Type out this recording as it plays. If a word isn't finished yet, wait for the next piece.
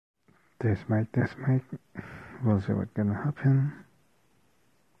Test mic, test mic. We'll see what's gonna happen.